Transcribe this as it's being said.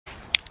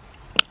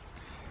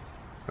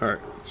Alright,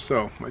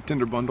 so my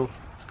tinder bundle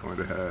is going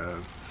to have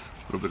a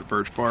little bit of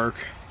birch bark,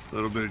 a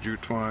little bit of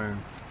jute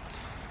twine,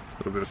 a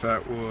little bit of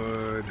fat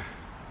wood,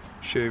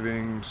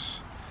 shavings,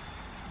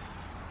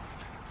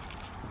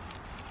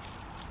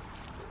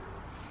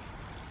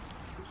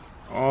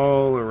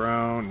 all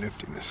around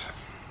niftiness.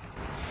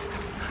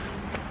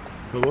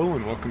 Hello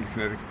and welcome to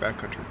Connecticut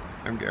Backcountry.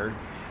 I'm Gary.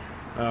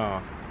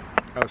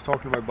 I was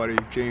talking to my buddy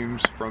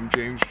James from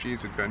James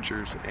G's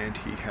Adventures, and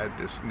he had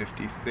this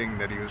nifty thing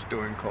that he was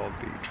doing called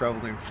the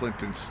Traveling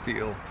Flint and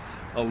Steel.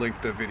 I'll link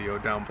the video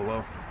down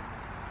below,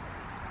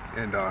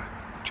 and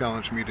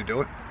challenged me to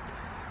do it.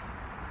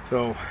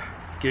 So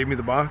gave me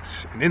the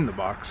box, and in the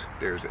box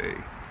there's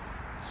a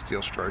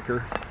steel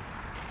striker,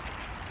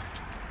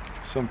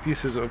 some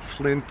pieces of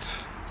flint,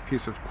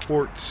 piece of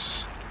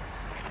quartz,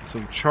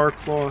 some char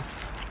cloth,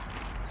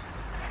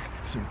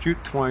 some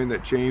jute twine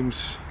that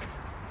James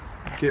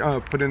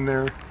put in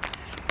there,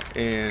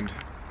 and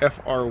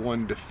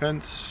FR1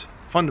 defense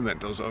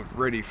fundamentals of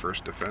ready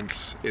first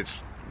defense. It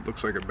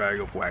looks like a bag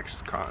of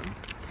waxed cotton.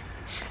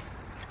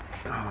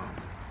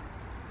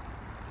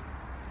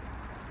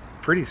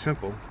 Pretty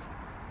simple.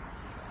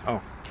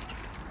 Oh,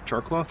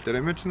 char cloth. Did I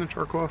mention the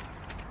char cloth?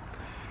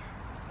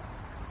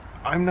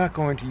 I'm not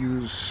going to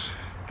use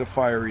the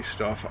fiery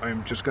stuff.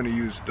 I'm just going to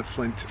use the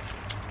flint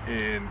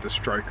and the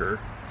striker.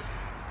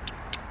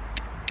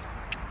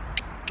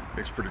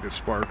 Makes pretty good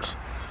sparks.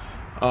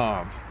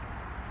 I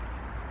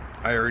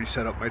already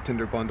set up my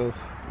tinder bundle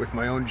with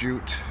my own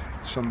jute,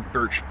 some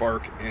birch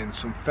bark, and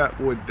some fat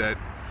wood that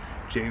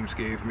James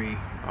gave me.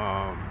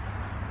 I'm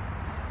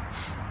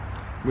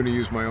going to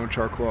use my own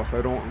char cloth.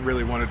 I don't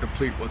really want to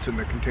deplete what's in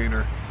the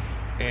container,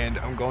 and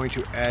I'm going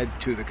to add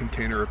to the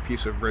container a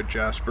piece of red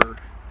jasper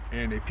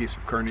and a piece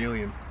of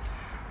carnelian,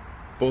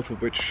 both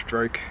of which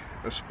strike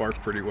a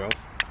spark pretty well,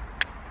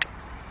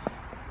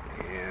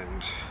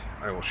 and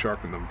I will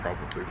sharpen them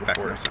probably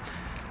before.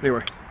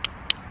 Anyway,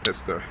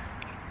 that's the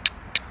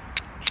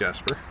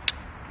jasper.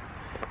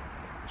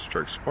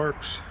 Strikes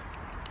sparks.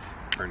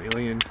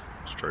 Carnelian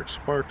strikes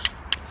sparks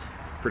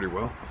pretty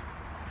well,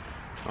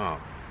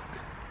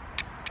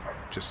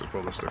 just as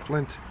well as the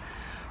flint.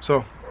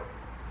 So,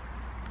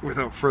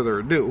 without further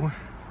ado,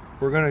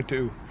 we're gonna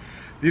do.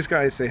 These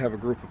guys, they have a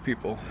group of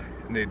people,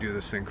 and they do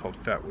this thing called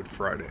Fatwood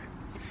Friday.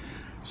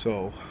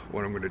 So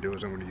what I'm going to do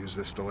is I'm going to use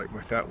this to light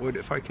my fat wood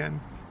if I can,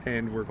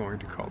 and we're going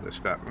to call this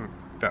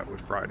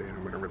Fatwood Friday, and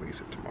I'm going to release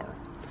it tomorrow.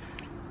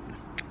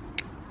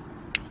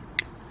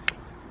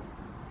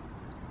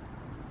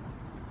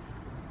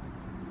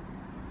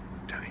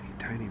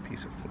 Tiny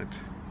piece of flint.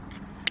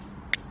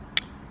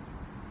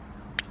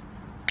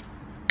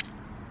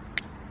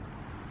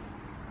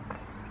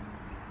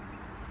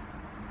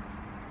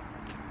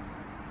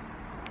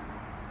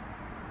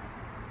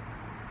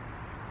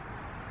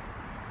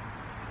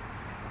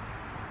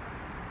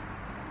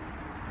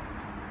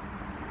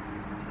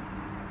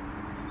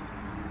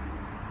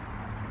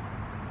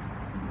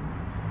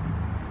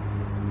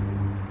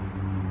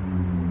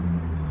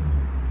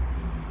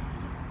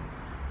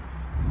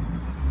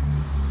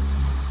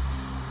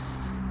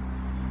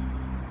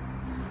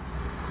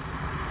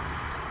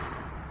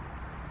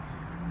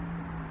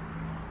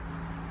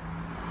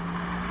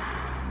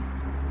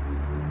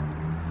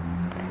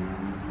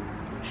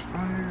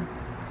 Fire.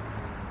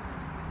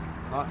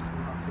 Lots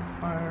and lots of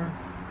fire.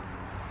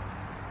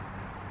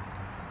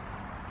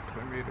 So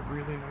I made a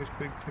really nice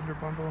big tinder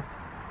bundle.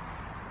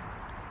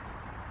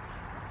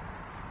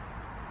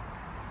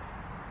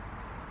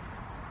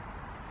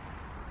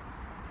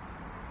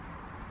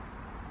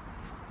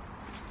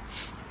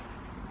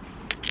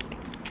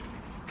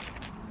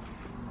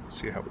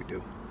 See how we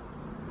do.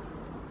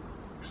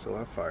 Still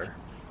have fire.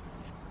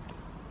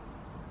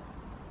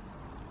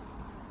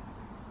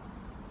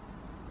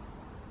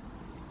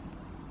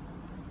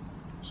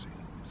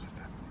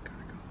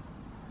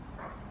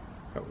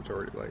 That was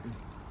already lighting.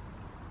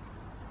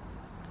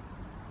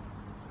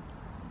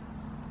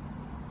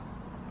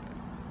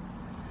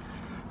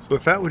 So the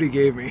fat wood he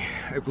gave me,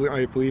 I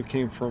believe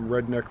came from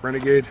Redneck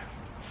Renegade.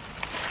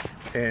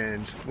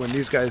 And when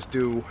these guys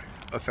do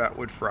a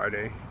Fatwood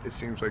Friday, it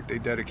seems like they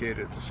dedicate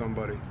it to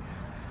somebody.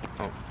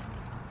 Oh,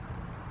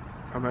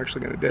 I'm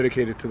actually going to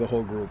dedicate it to the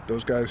whole group.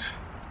 Those guys,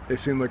 they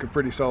seem like a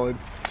pretty solid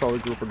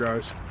group of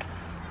guys.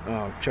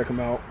 Check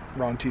them out,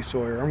 Ron T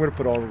Sawyer. I'm going to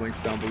put all the links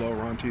down below.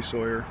 Ron T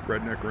Sawyer,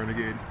 Redneck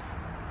Renegade.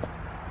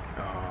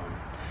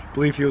 I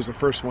believe he was the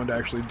first one to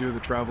actually do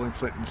the Traveling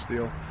Flint and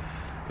Steel.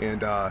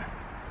 And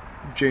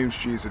James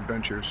G's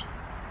Adventures.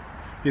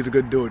 He's a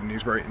good dude, and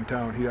he's right in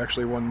town. He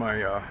actually won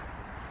my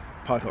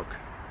pot hook.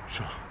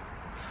 So,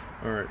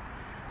 alright.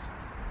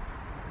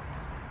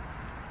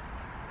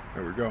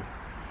 There we go.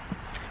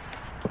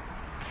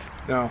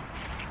 Now,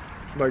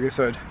 like I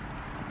said,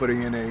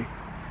 putting in a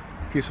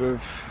piece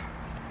of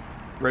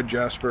red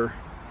jasper,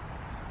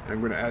 and I'm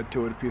going to add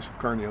to it a piece of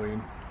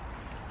carnelian.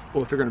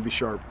 Both are going to be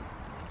sharp.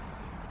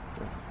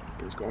 So,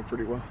 it's going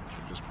pretty well.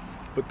 Just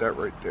put that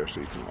right there so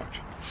you can watch.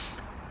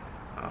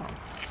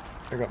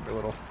 I got my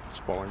little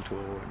spalling tool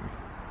and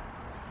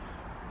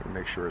And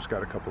make sure it's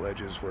got a couple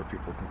edges where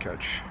people can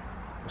catch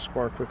a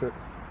spark with it.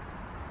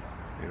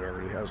 It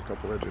already has a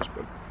couple edges,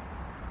 but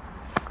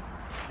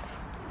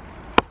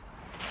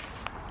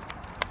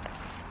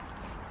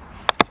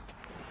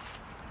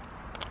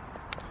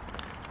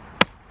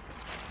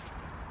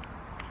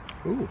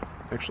ooh,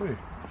 actually,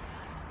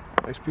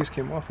 nice piece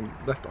came off and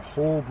left a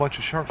whole bunch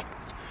of sharp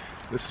spots.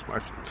 This is my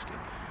Flintstone.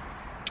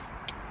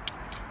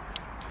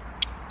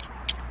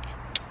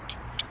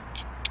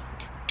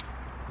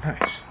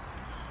 Nice.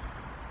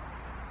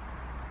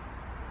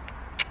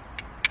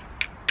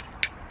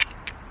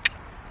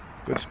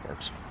 Good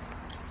sparks.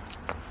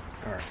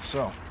 Alright,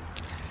 so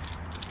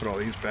put all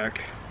these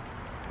back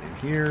in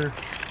here.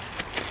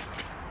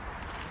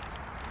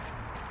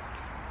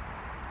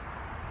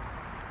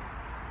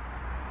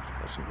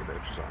 Got some good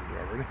edges on it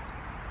already.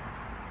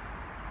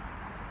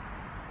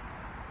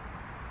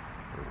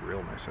 A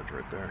real nice edge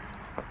right there.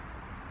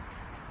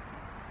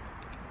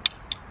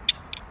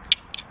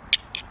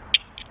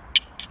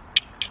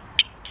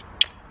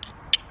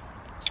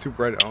 It's too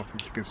bright, I don't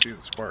think you can see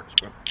the sparks,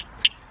 but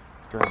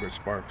it's throwing good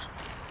sparks.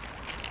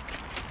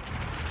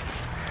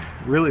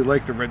 Really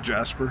like the red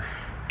jasper.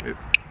 It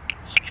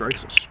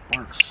strikes a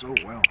spark so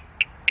well.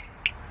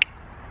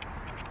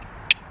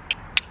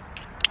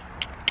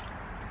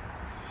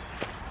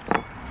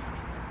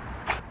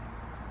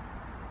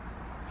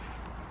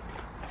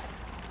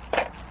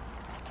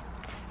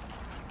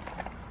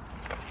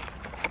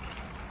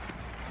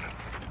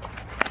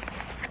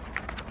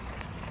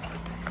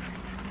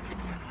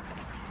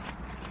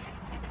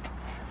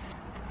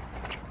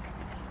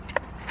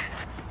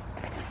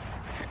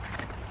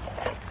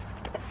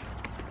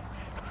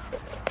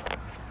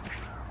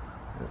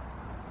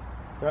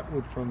 That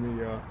wood from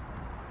the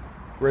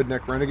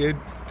Redneck Renegade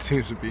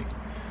seems to be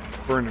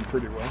burning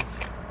pretty well.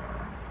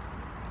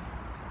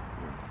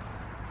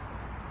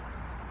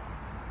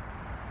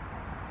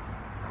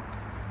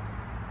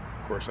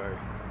 Of course, I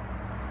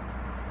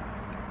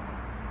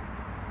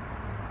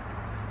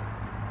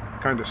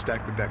kind of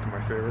stacked the deck in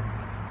my favor.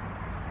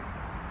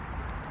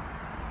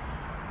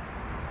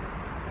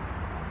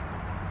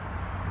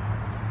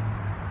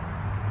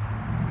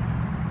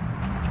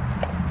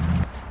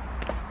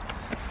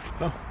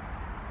 So,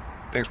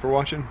 thanks for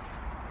watching.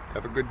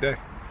 Have a good day.